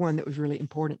on the one that was really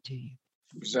important to you.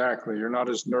 Exactly. You're not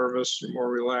as nervous, you're more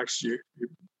relaxed. You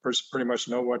pretty much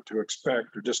know what to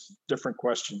expect, or just different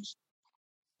questions.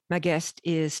 My guest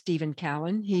is Steven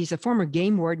Callan. He's a former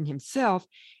game warden himself,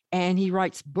 and he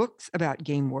writes books about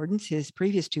game wardens. His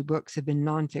previous 2 books have been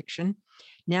nonfiction.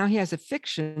 Now he has a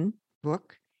fiction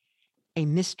book, a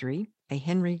mystery, a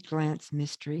Henry Glantz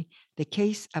mystery, The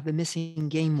Case of the Missing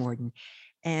Game Warden.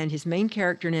 And his main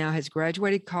character now has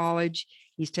graduated college.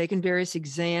 He's taken various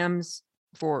exams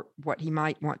for what he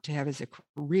might want to have as a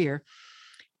career.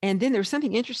 And then there was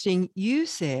something interesting you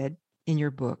said in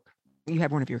your book. You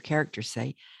have one of your characters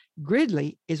say,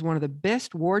 Gridley is one of the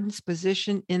best warden's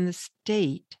position in the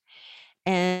state.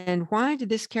 And why did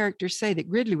this character say that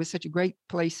Gridley was such a great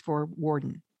place for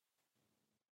warden?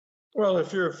 Well,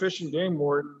 if you're a fish and game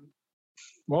warden,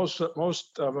 most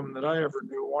of them that I ever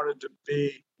knew wanted to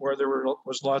be where there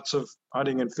was lots of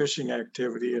hunting and fishing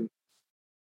activity,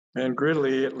 and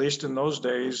Gridley, at least in those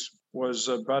days, was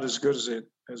about as good as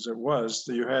it was.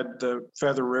 You had the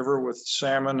Feather River with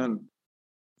salmon,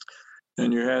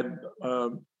 and you had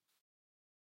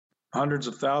hundreds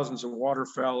of thousands of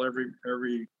waterfowl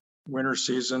every winter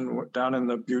season down in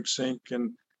the Butte Sink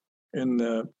and in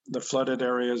the flooded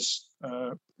areas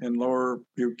in lower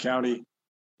Butte County.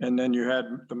 And then you had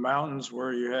the mountains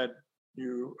where you had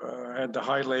the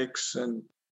high lakes, and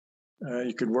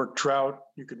you could work trout,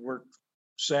 you could work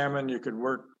salmon, you could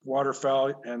work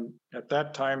waterfowl. And at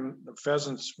that time, the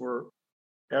pheasants were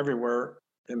everywhere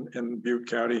in Butte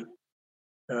County.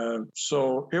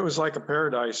 So it was like a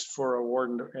paradise for a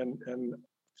warden. And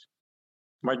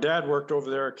my dad worked over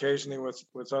there occasionally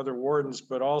with other wardens,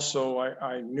 but also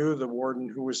I knew the warden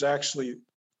who was actually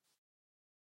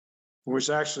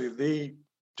the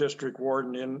district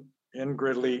warden in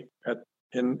Gridley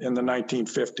in the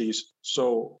 1950s.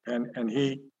 So and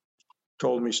he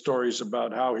told me stories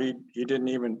about how he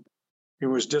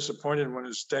was disappointed when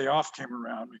his day off came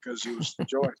around, because he was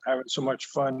having so much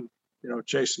fun,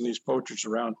 chasing these poachers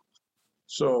around.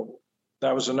 So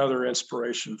that was another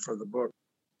inspiration for the book.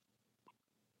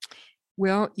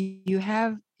 Well, you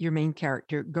have your main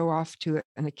character go off to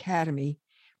an academy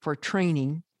for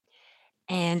training,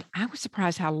 and I was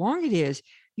surprised how long it is.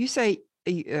 You say,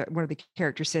 one of the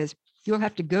characters says, you'll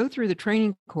have to go through the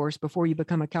training course before you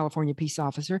become a California peace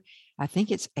officer. I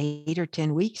think it's 8 or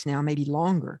 10 weeks now, maybe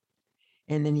longer.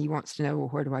 And then he wants to know, well,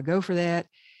 where do I go for that?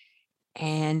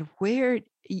 And I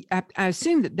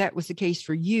assume that was the case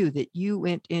for you, that you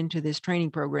went into this training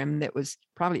program that was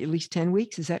probably at least 10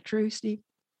 weeks. Is that true, Steve?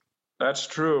 That's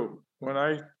true. When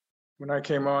I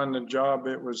came on the job,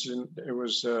 it was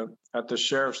at the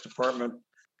Sheriff's Department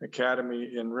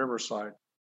Academy in Riverside.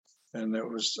 And it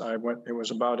was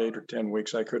about 8 or 10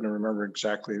 weeks. I couldn't remember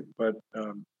exactly, but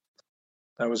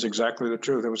that was exactly the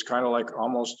truth. It was kind of like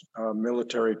almost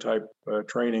military type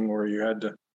training, where you had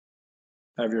to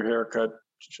have your hair cut,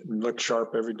 look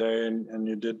sharp every day, and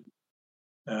you did.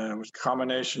 It was a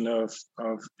combination of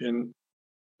in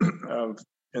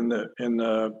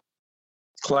the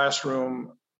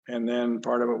classroom, and then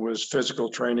part of it was physical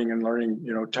training and learning,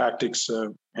 tactics,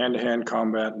 hand-to-hand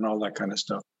combat, and all that kind of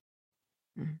stuff.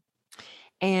 Mm-hmm.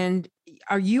 And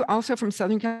are you also from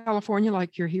Southern California,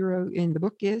 like your hero in the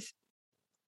book is?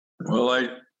 Well,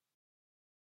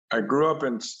 I grew up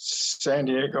in San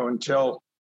Diego until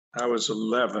I was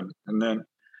 11, and then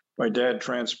my dad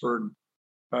transferred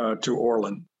to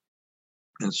Orland.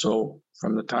 And so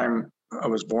from the time I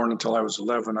was born until I was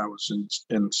 11, I was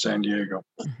in San Diego.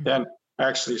 Mm-hmm. And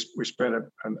actually, we spent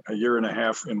a year and a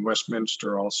half in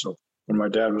Westminster also, when my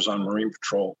dad was on Marine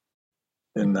Patrol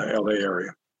in the LA area.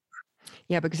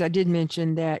 Yeah, because I did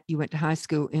mention that you went to high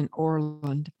school in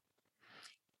Orland.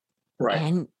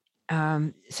 Right.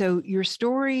 And so your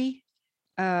story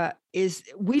is,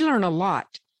 we learn a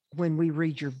lot when we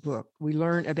read your book. We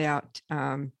learn about,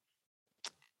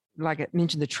 like I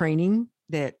mentioned, the training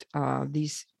that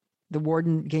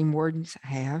the game wardens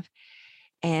have.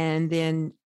 And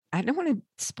then I don't want to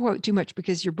spoil it too much,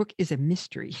 because your book is a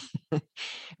mystery,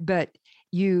 but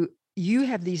you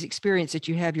have these experiences that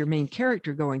you have your main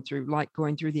character going through, like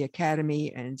going through the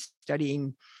academy and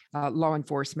studying law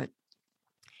enforcement.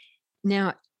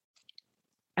 Now,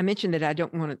 I mentioned that I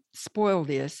don't want to spoil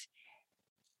this,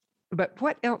 but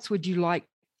what else would you like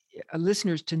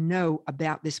listeners to know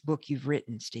about this book you've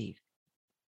written, Steve?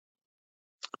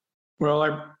 Well,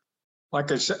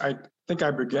 like I said, I think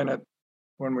I began it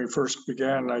when we first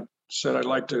began. I said I'd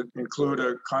like to include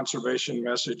a conservation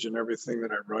message in everything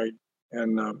that I write.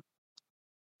 And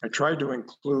I tried to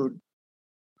include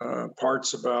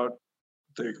parts about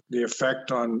the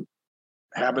effect on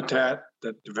habitat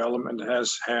that development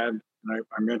has had. And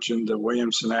I mentioned the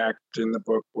Williamson Act in the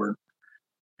book, where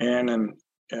Anne and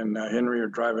Henry are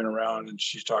driving around, and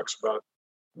she talks about,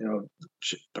 you know,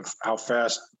 how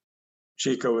fast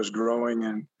Chico is growing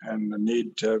and the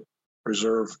need to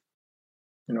preserve,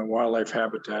 you know, wildlife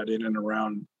habitat in and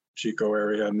around Chico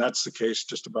area. And that's the case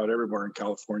just about everywhere in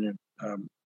California.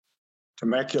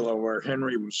 Temecula, where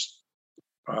Henry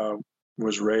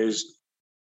was raised,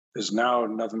 is now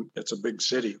nothing. It's a big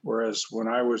city. Whereas when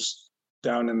I was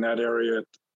down in that area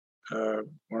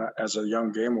as a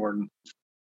young game warden,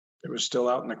 it was still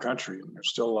out in the country. There's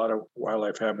still a lot of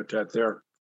wildlife habitat there.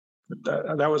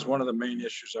 But that was one of the main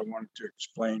issues I wanted to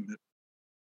explain,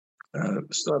 that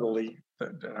subtly,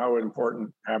 that how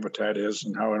important habitat is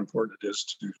and how important it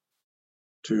is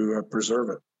to preserve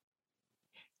it.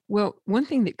 Well, one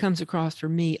thing that comes across for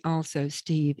me also,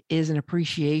 Steve, is an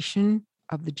appreciation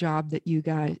of the job that you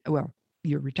guys, well,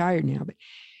 you're retired now, but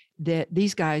that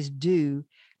these guys do,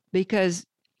 because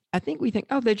I think we think,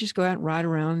 oh, they just go out and ride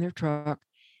around in their truck,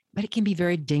 but it can be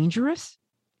very dangerous.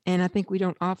 And I think we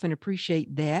don't often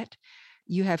appreciate that.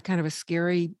 You have kind of a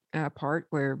scary part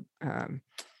where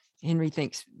Henry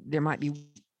thinks there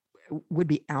would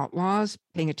be outlaws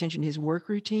paying attention to his work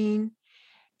routine,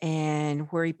 and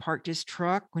where he parked his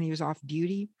truck when he was off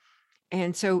duty.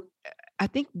 And so I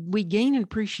think we gain an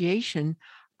appreciation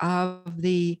of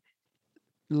the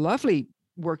lovely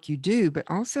work you do, but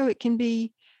also it can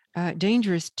be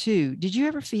dangerous too. Did you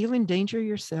ever feel in danger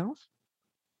yourself?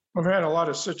 I've had a lot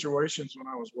of situations when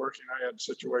I was working. I had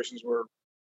situations where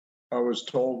I was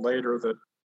told later that,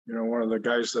 you know, one of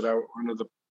the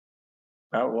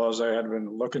outlaws I had been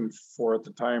looking for at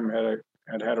the time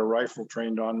had a rifle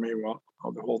trained on me while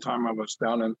the whole time I was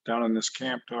down in this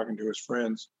camp talking to his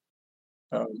friends.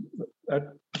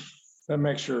 That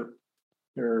makes your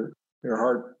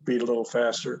heart beat a little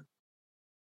faster.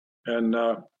 And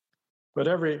but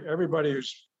everybody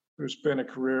who's been a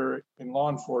career in law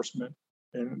enforcement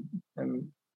and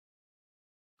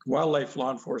wildlife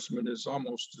law enforcement is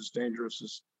almost as dangerous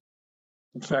as,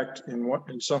 in fact,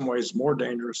 in some ways more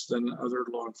dangerous than other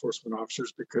law enforcement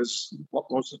officers, because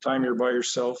most of the time you're by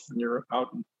yourself and you're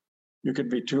out, and you could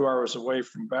be 2 hours away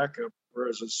from backup,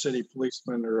 whereas a city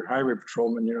policeman or highway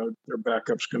patrolman, you know, their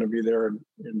backup's going to be there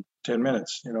in 10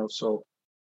 minutes, you know, so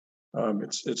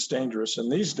it's dangerous.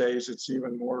 And these days it's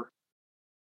even more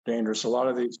dangerous. A lot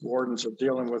of these wardens are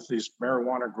dealing with these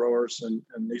marijuana growers, and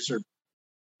these are,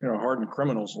 you know, hardened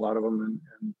criminals, a lot of them.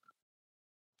 And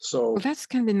so, well, that's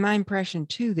kind of been my impression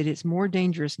too, that it's more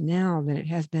dangerous now than it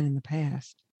has been in the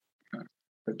past.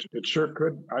 It sure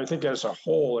could. I think as a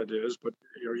whole it is, but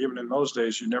you know, even in those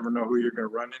days, you never know who you're going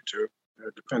to run into.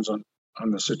 It depends on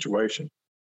the situation.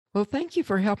 Well, thank you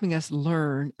for helping us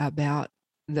learn about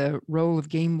the role of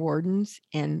game wardens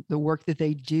and the work that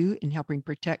they do in helping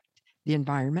protect the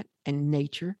environment and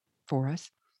nature for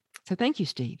us. So thank you,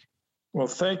 Steve. Well,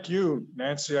 thank you,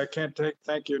 Nancy. I can't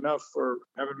thank you enough for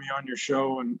having me on your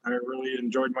show, and I really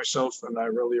enjoyed myself, and I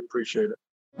really appreciate it.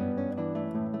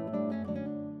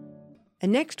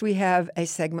 And next we have a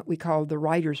segment we call the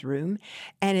Writer's Room,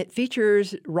 and it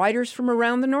features writers from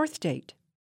around the North State.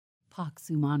 Pax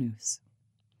Humanus.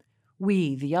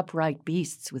 We, the upright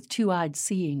beasts with two-eyed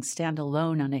seeing, stand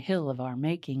alone on a hill of our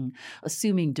making,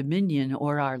 assuming dominion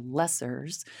o'er our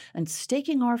lessers, and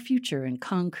staking our future in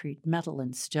concrete, metal,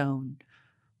 and stone.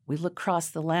 We look across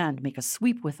the land, make a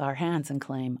sweep with our hands, and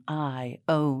claim, I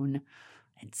own.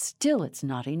 And still it's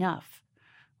not enough.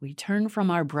 We turn from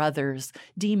our brothers,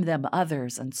 deem them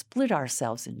others, and split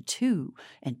ourselves in two,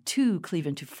 and two cleave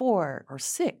into 4 or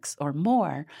 6 or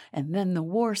more, and then the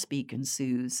war speak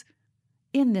ensues.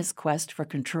 In this quest for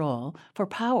control, for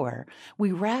power,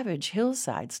 we ravage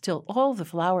hillsides till all the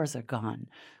flowers are gone.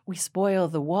 We spoil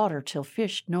the water till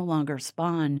fish no longer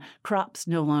spawn, crops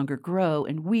no longer grow,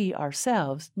 and we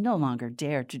ourselves no longer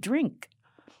dare to drink.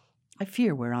 I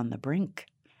fear we're on the brink.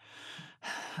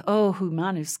 Oh,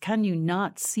 Humanus, can you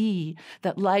not see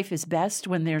that life is best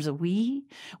when there's a we,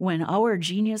 when our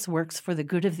genius works for the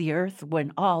good of the earth,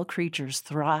 when all creatures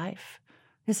thrive?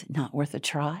 Is it not worth a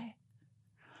try?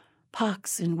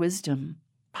 Pax in wisdom,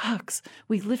 Pax,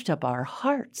 we lift up our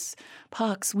hearts,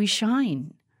 Pax, we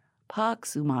shine,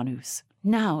 Pax Humanus,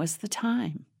 now is the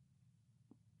time.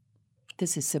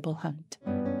 This is Sybil Hunt.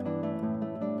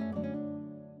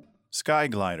 Sky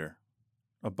Glider,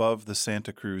 above the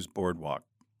Santa Cruz boardwalk.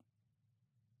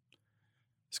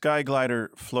 Sky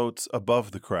Glider floats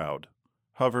above the crowd,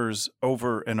 hovers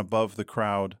over and above the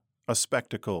crowd, a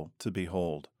spectacle to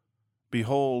behold.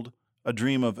 Behold, a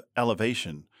dream of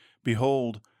elevation.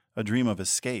 Behold, a dream of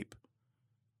escape.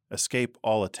 Escape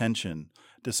all attention,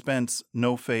 dispense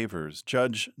no favors,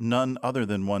 judge none other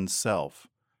than oneself.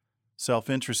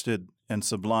 Self-interested and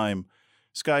sublime,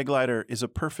 Skyglider is a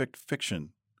perfect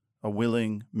fiction, a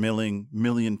willing, milling,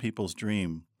 million people's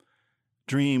dream.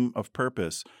 Dream of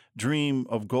purpose, dream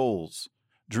of goals,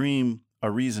 dream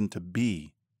a reason to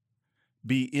be.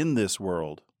 Be in this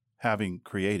world, having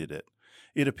created it.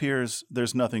 It appears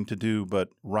there's nothing to do but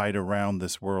ride around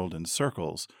this world in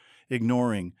circles,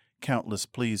 ignoring countless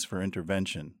pleas for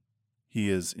intervention. He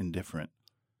is indifferent.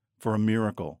 For a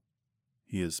miracle,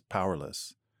 he is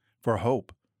powerless. For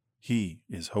hope, he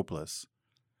is hopeless.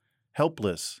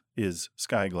 Helpless is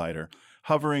Skyglider,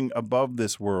 hovering above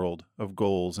this world of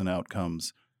goals and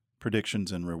outcomes,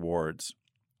 predictions and rewards.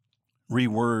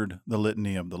 Reword the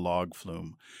litany of the log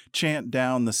flume. Chant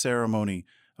down the ceremony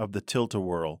of the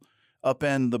tilt-a-whirl.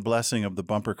 Upend the blessing of the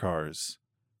bumper cars.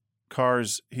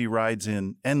 Cars he rides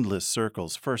in endless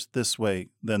circles, first this way,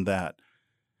 then that.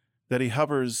 That he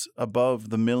hovers above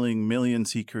the milling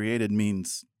millions he created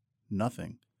means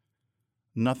nothing.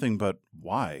 Nothing but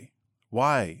why?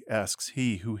 Why, asks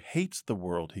he who hates the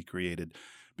world he created,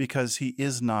 because he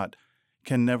is not,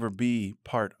 can never be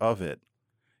part of it.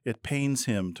 It pains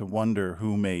him to wonder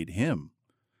who made him,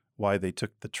 why they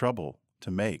took the trouble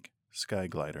to make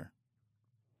Skyglider.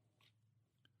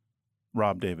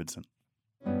 Rob Davidson.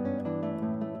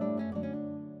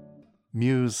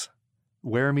 Muse,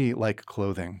 wear me like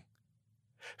clothing.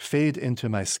 Fade into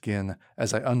my skin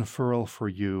as I unfurl for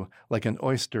you like an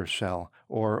oyster shell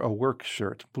or a work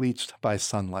shirt bleached by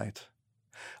sunlight.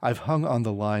 I've hung on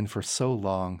the line for so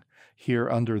long, here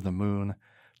under the moon,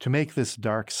 to make this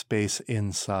dark space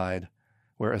inside,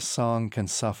 where a song can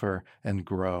suffer and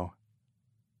grow.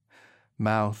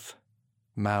 Mouth,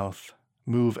 mouth,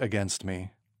 move against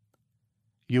me.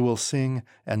 You will sing,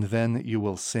 and then you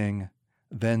will sing,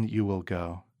 then you will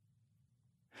go.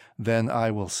 Then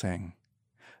I will sing,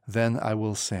 then I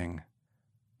will sing,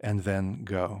 and then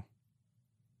go.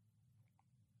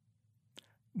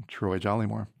 Troy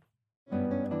Jollymore.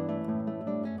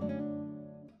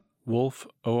 Wolf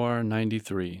OR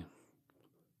 93.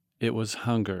 It was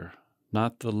hunger,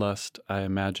 not the lust I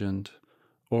imagined,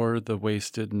 or the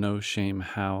wasted no-shame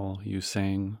howl you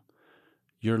sang.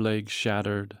 Your legs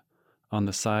shattered, on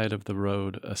the side of the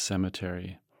road a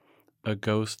cemetery, a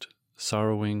ghost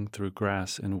sorrowing through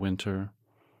grass in winter.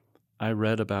 I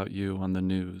read about you on the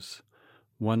news,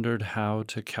 wondered how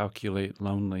to calculate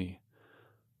lonely.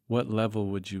 What level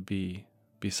would you be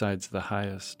besides the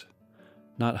highest?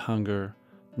 Not hunger,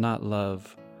 not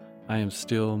love, I am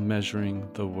still measuring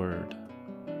the word.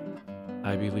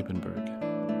 Ivy Liebenberg.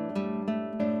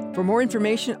 For more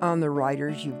information on the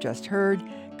writers you've just heard,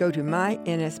 go to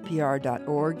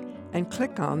mynspr.org and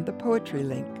click on the poetry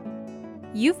link.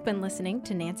 You've been listening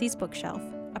to Nancy's Bookshelf,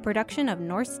 a production of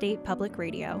North State Public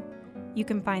Radio. You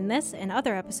can find this and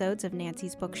other episodes of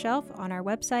Nancy's Bookshelf on our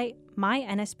website,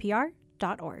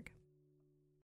 mynspr.org.